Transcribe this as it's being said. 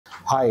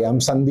Hi, I'm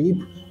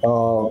Sandeep.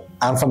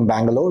 I'm from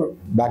Bangalore.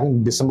 Back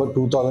in December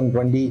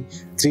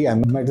 2023, I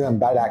met in a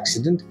bad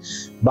accident,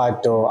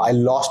 but I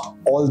lost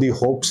all the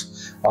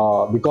hopes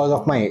because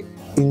of my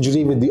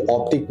injury with the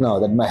optic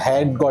nerve. That my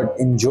head got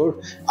injured.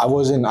 I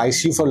was in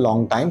ICU for a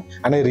long time,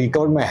 and I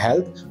recovered my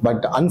health.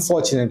 But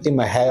unfortunately,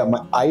 my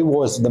eye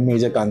was the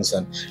major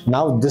concern.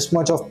 Now, this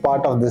much of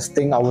part of this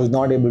thing, I was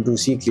not able to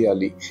see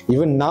clearly.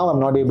 Even now, I'm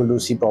not able to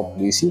see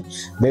properly. See,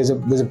 there's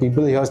a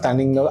people here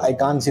standing there. I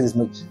can't see this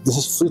much. This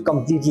is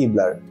completely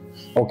blurred.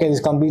 Okay, it's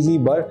completely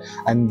blurred.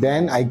 And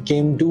then I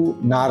came to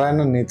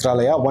Narayana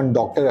Nethralaya. One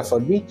doctor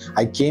referred me.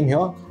 I came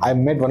here. I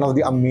met one of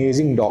the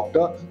amazing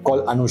doctor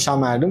called Anusha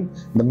madam.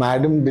 The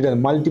madam did a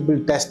multiple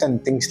test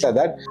and things like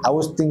that. I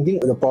was thinking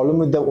the problem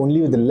with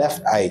only with the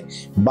left eye,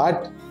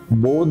 but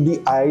both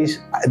the eyes,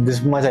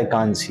 this much I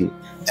can't see.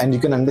 And you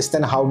can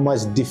understand how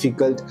much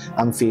difficult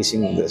I'm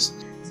facing this.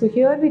 So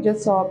here we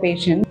just saw a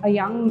patient, a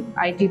young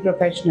IT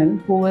professional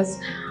who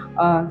was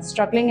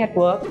struggling at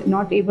work,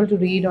 not able to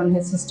read on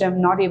his system,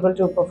 not able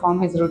to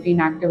perform his routine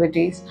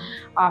activities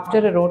after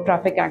a road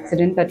traffic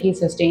accident that he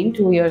sustained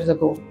 2 years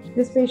ago.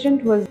 This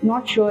patient was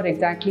not sure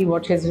exactly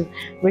what his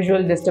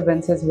visual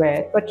disturbances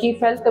were, but he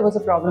felt there was a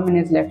problem in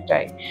his left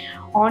eye.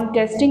 On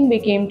testing, we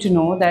came to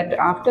know that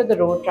after the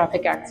road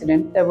traffic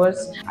accident, there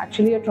was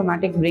actually a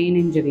traumatic brain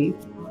injury,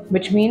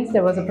 which means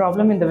there was a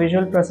problem in the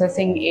visual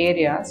processing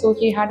area. So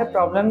he had a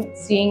problem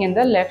seeing in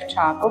the left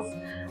half of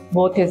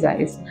both his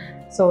eyes.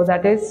 So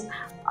that is,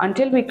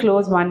 until we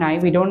close one eye,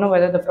 we don't know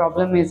whether the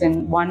problem is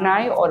in one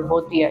eye or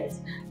both the eyes.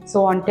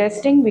 So on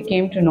testing, we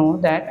came to know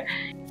that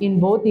in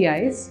both the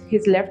eyes,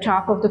 his left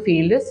half of the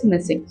field is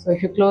missing. So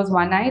if you close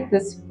one eye,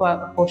 this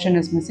portion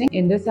is missing.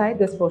 In this eye,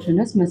 this portion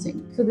is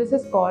missing. So this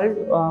is called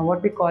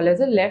what we call as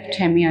a left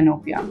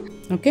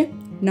hemianopia. Okay,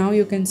 now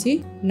you can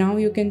see. Now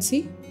you can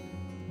see.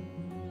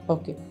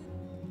 Okay,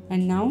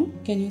 and now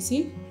can you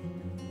see?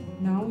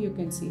 Now you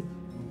can see.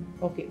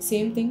 Okay,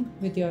 same thing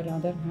with your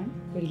other hand.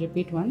 We'll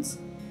repeat once.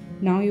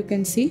 Now you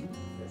can see.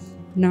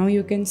 Now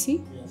you can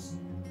see.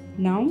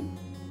 Now.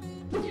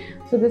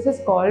 So this is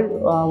called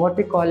what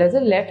we call as a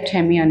left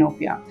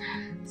hemianopia.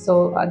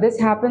 So this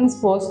happens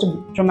post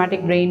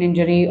traumatic brain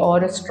injury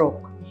or a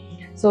stroke.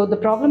 So the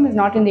problem is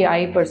not in the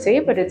eye per se,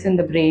 but it's in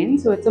the brain.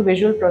 So it's a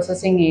visual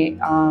processing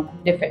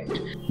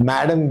defect.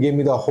 Madam gave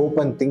me the hope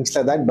and things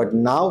like that, but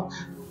now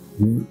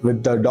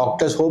with the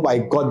doctor's hope, I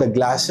got the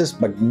glasses,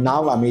 but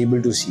now I'm able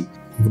to see.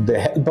 With the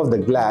help of the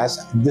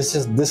glass,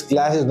 this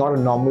glass is not a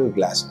normal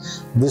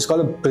glass. This is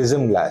called a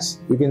prism glass.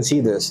 You can see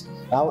this.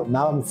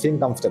 Now I'm feeling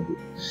comfortable.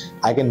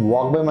 I can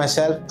walk by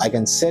myself, I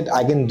can sit,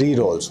 I can read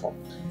also.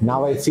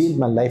 Now I feel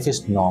my life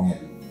is normal.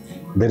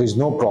 There is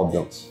no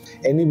problem.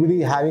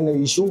 Anybody having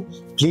an issue,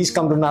 please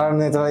come to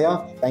Narayana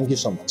Nethralaya. Thank you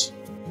so much.